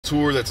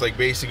tour that's like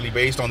basically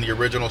based on the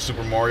original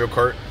Super Mario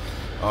Kart.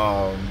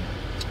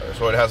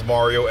 So it has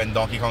Mario and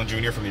Donkey Kong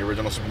Jr. from the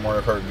original Super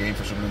Mario Kart game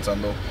for Super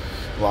Nintendo.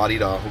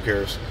 La-di-da, who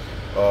cares?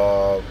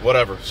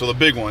 Whatever. So the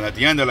big one, at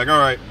the end, they're like, all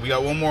right, we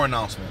got one more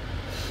announcement.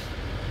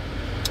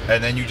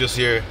 And then you just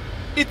hear,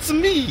 it's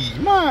me,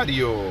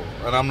 Mario.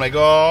 And I'm like,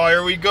 oh,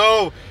 here we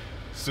go.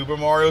 Super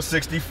Mario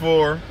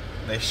 64.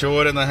 They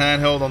show it in the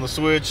handheld on the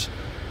Switch.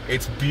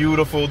 It's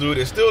beautiful, dude.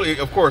 It's still,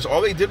 of course,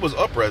 all they did was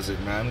up-res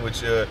it, man,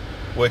 which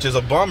is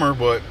a bummer,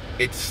 but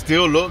it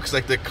still looks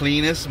like the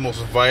cleanest,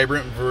 most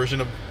vibrant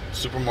version of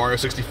Super Mario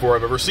 64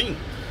 I've ever seen.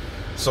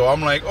 So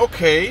I'm like,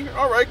 okay,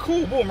 all right,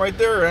 cool, boom, right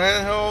there,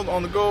 handheld,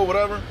 on the go,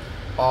 whatever.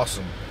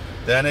 Awesome.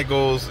 Then it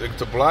goes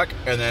to black,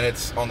 and then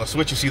it's on the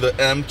Switch. You see the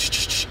M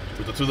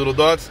with the two little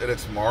dots, and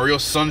it's Mario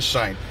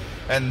Sunshine.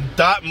 And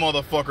that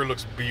motherfucker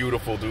looks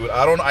beautiful, dude.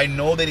 I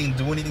know they didn't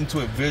do anything to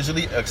it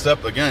visually,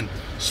 except, again,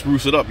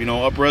 spruce it up, you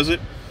know, up-res it.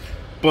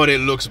 But it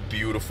looks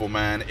beautiful,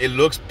 man. It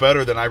looks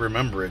better than I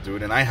remember it,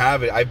 dude. And I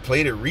have it. I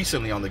played it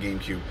recently on the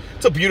GameCube.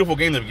 It's a beautiful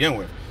game to begin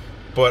with.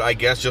 But I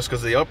guess just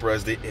because they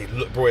up-res it,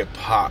 bro, it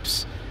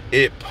pops.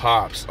 It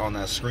pops on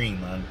that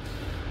screen, man.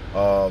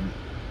 And,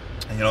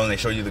 you know, and they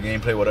show you the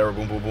gameplay, whatever,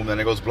 boom, boom, boom. Then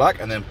it goes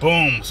black, and then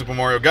boom, Super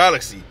Mario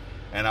Galaxy.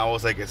 And I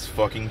was like, it's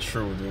fucking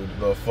true, dude.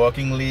 The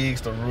fucking leaks,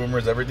 the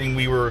rumors, everything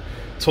we were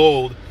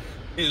told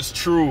is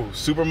true.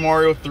 Super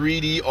Mario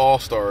 3D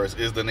All-Stars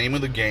is the name of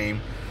the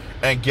game.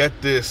 And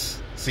get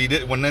this. See,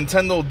 when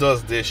Nintendo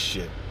does this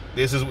shit,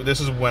 this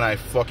is when I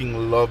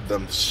fucking love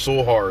them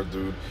so hard,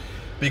 dude.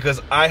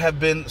 Because I have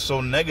been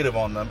so negative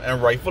on them,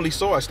 and rightfully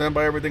so. I stand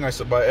by everything I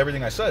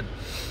said.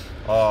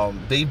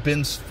 They've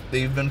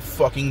been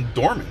fucking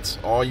dormant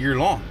all year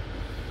long.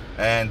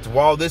 And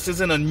while this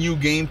isn't a new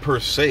game per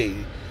se,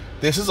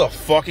 this is a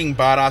fucking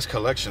badass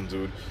collection,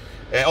 dude.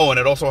 And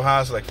it also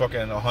has like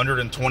fucking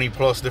 120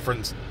 plus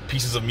different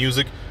pieces of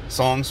music,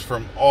 songs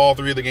from all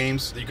three of the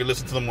games. You can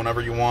listen to them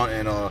whenever you want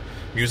in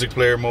music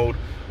player mode.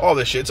 All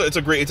this shit. It's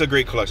a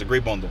great collection,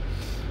 great bundle.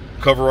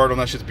 Cover art on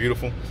that shit's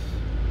beautiful.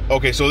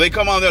 Okay, so they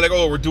come out, they're like,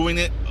 oh, we're doing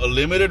it a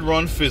limited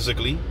run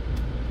physically,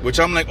 which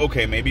I'm like,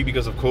 okay, maybe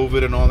because of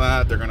COVID and all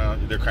that,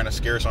 they're kind of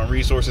scarce on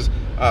resources.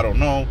 I don't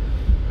know.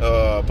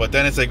 But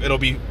then it's like, it'll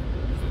be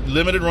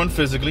limited run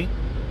physically,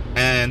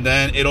 and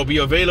then it'll be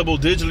available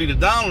digitally to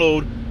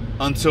download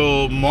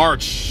until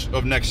March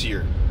of next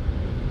year.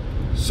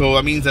 So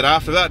that means that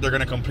after that, they're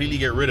going to completely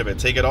get rid of it.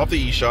 Take it off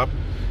the eShop.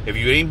 If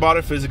you ain't bought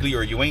it physically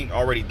or you ain't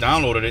already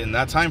downloaded it in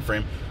that time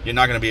frame, you're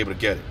not going to be able to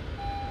get it.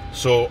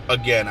 So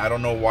again, I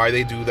don't know why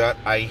they do that.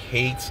 I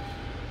hate,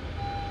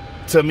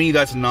 to me,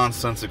 that's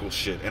nonsensical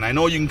shit. And I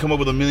know you can come up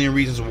with a million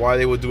reasons why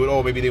they would do it.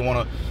 Oh, maybe they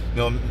want to,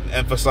 you know,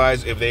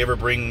 emphasize if they ever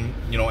bring,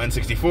 you know,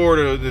 N64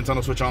 to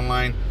Nintendo Switch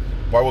Online.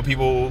 Why would they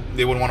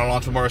would want to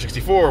launch with Mario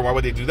 64? Why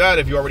would they do that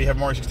if you already have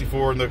Mario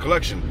 64 in the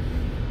collection?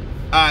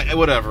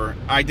 Whatever.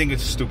 I think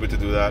it's stupid to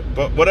do that.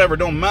 But whatever,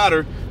 don't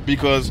matter,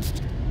 because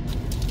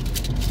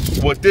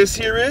what this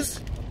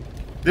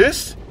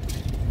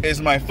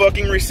is my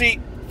fucking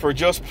receipt for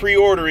just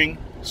pre-ordering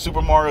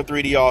Super Mario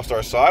 3D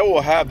All-Stars. So I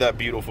will have that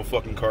beautiful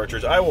fucking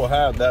cartridge. I will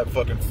have that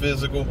fucking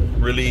physical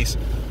release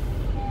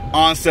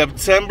on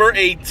September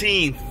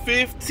 18th.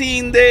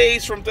 15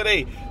 days from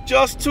today.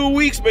 Just 2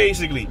 weeks,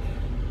 basically.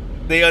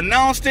 They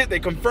announced it, they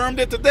confirmed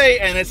it today,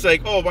 and it's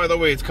like, oh, by the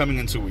way, it's coming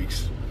in 2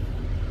 weeks.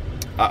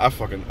 I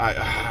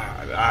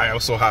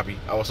was so happy.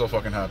 I was so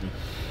fucking happy.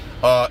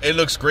 It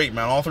looks great,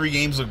 man. All three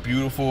games look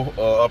beautiful,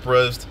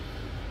 up-resed.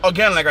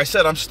 Again, like I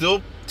said, I'm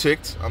still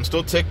ticked. I'm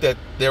still ticked that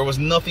there was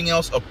nothing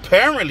else,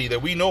 apparently,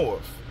 that we know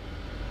of.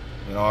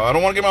 You know, I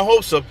don't want to get my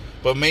hopes up,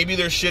 but maybe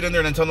there's shit in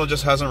there Nintendo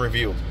just hasn't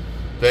revealed.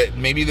 That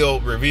maybe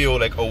they'll reveal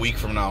like a week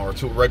from now or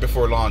two, right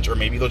before launch, or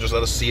maybe they'll just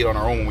let us see it on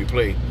our own when we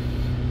play.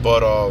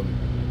 But all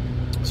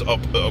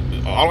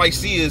I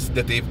see is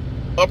that they've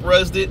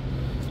up-resed it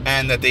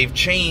and that they've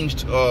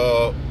changed.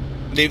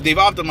 They've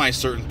optimized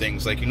certain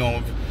things. Like, you know,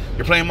 if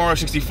you're playing Mario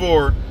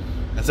 64,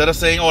 instead of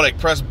saying, oh, like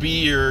press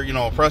B or, you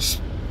know, press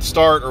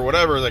start or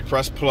whatever, like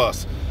press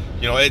plus.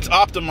 You know, it's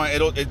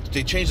optimized.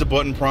 They changed the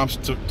button prompts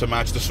to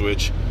match the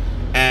Switch.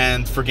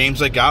 And for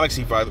games like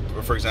Galaxy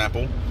 5, for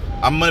example,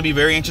 I'm going to be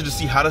very interested to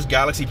see how does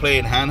Galaxy play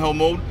in handheld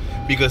mode,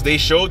 because they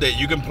showed that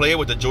you can play it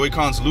with the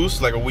Joy-Cons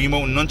loose, like a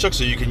Wiimote and nunchuck,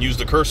 so you can use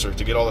the cursor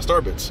to get all the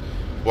star bits.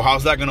 Well,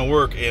 how's that going to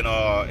work in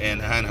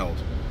handheld?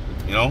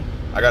 You know,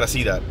 I got to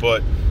see that.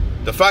 But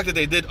the fact that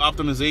they did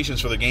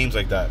optimizations for the games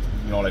like that,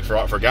 you know, like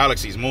for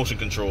Galaxy's motion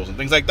controls and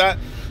things like that,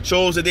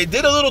 shows that they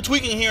did a little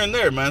tweaking here and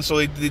there, man. So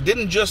they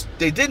didn't just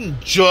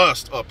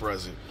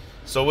up-res it.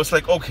 So it's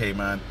like, okay,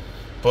 man.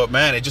 But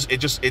man, it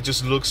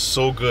just looks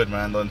so good,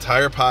 man. The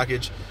entire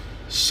package,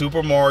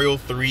 Super Mario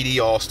 3D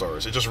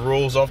All-Stars. It just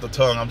rolls off the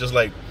tongue. I'm just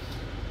like,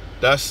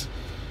 that's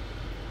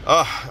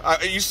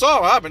you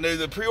saw what happened.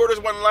 The pre-orders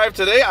went live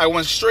today. I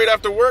went straight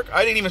after work.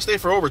 I didn't even stay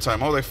for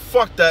overtime. I was like,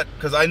 fuck that,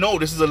 because I know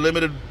this is a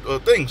limited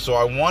thing. So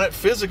I want it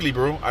physically,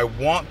 bro. I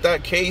want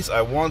that case.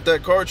 I want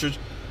that cartridge.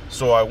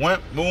 So I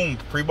went, boom,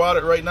 pre-bought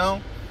it right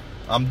now.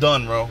 I'm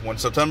done, bro. When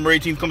September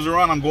 18th comes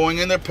around, I'm going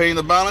in there, paying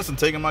the balance, and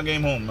taking my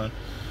game home, man.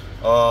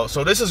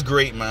 So this is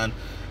great, man.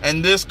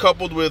 And this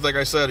coupled with, like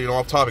I said,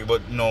 off topic,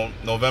 but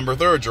November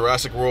 3rd,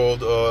 Jurassic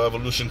World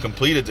Evolution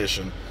Complete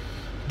Edition.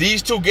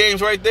 These two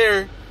games right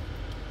there.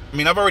 I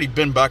mean, I've already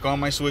been back on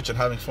my Switch and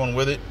having fun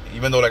with it.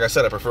 Even though, like I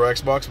said, I prefer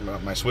Xbox.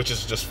 My Switch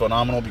is just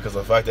phenomenal because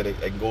of the fact that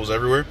it goes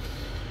everywhere.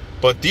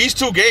 But these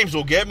two games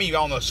will get me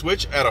on the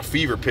Switch at a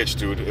fever pitch,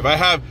 dude. If I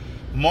have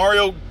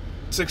Mario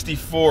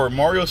 64,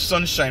 Mario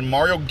Sunshine,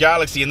 Mario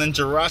Galaxy, and then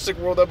Jurassic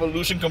World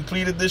Evolution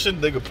Complete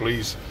Edition, nigga,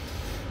 please.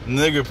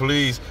 Nigga,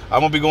 please. I'm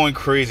gonna be going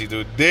crazy,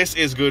 dude. This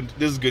is good.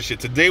 This is good shit.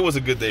 Today was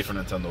a good day for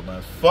Nintendo,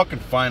 man. Fucking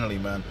finally,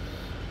 man.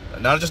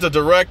 Not just a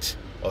Direct,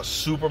 a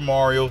Super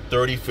Mario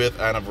 35th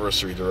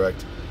Anniversary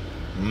Direct.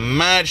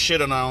 Mad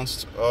shit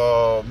announced.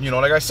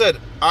 Like I said,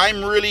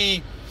 I'm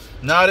really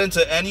not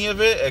into any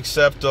of it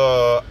except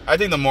I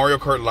think the Mario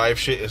Kart Live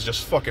shit is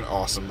just fucking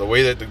awesome. The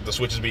way that the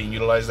Switch is being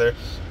utilized there.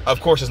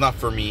 Of course, it's not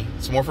for me.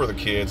 It's more for the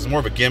kids. It's more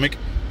of a gimmick,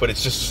 but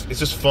it's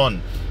just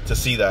fun to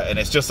see that. And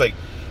it's just like,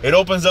 it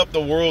opens up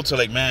the world to,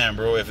 like, man,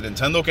 bro, if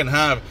Nintendo can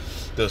have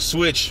the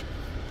Switch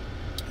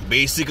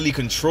basically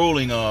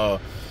controlling an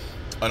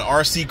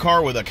RC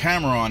car with a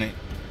camera on it,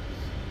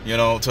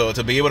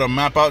 to be able to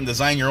map out and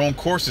design your own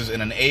courses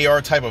in an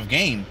AR type of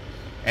game,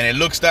 and it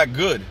looks that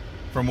good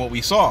from what we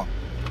saw,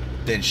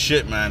 then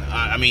shit, man.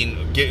 I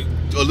mean, get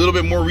a little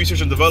bit more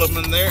research and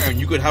development there, and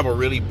you could have a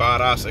really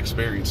badass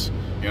experience,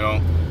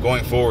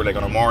 going forward, like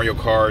on a Mario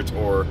Kart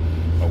or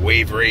a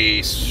Wave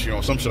Race,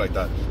 some shit like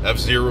that,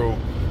 F-Zero.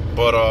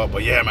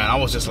 But yeah, man, I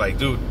was just like,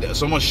 dude,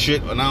 so much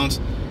shit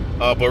announced.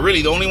 But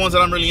really, the only ones that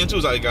I'm really into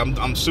is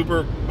I'm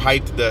super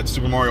hyped that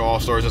Super Mario All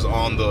Stars is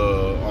on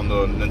the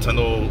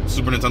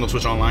Super Nintendo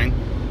Switch Online,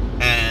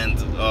 and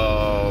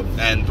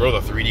bro, the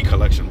 3D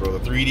collection, bro,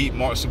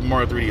 the Super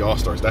Mario 3D All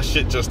Stars. That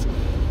shit just,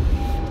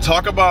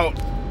 talk about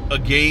a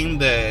game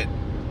that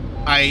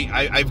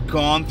I've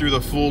gone through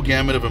the full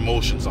gamut of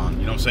emotions on.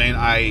 You know what I'm saying?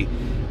 I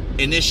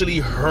initially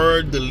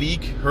heard the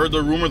leak, heard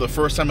the rumor the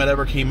first time it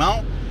ever came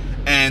out.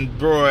 And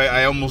bro,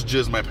 I almost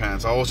jizzed my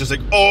pants. I was just like,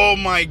 oh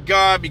my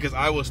god, because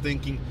I was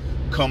thinking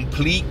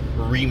complete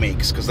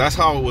remakes, because that's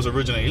how it was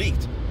originally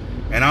leaked.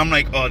 And I'm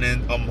like, oh,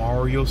 then a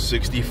Mario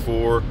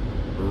 64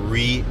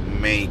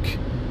 remake,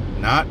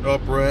 not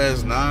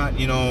up-res, not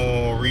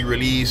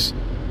re-release,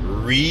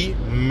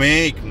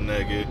 remake,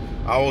 nigga.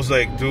 I was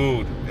like,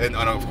 dude, and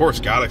of course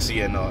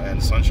Galaxy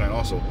and Sunshine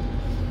also.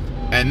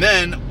 And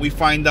then we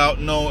find out,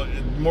 no,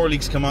 more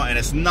leaks come out, and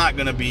it's not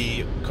gonna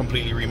be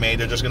completely remade.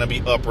 They're just gonna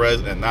be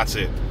up-res, and that's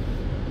it.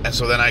 And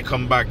so then I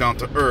come back down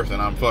to earth,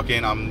 and I'm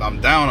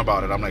down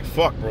about it. I'm like,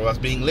 fuck, bro, that's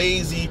being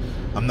lazy.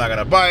 I'm not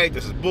gonna buy it.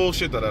 This is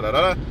bullshit. Da da da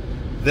da.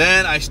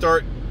 Then I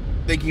start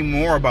thinking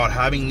more about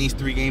having these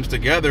three games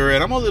together,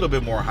 and I'm a little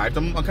bit more hyped.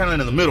 I'm kind of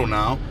in the middle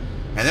now.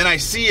 And then I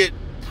see it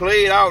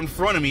played out in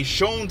front of me,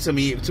 shown to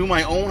me to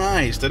my own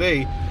eyes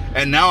today,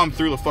 and now I'm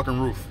through the fucking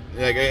roof.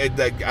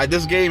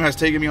 This game has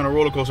taken me on a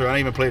roller coaster. I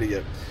haven't even played it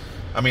yet.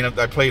 I mean,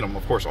 I played them,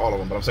 of course, all of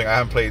them, but I'm saying I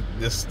haven't played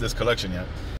this collection yet.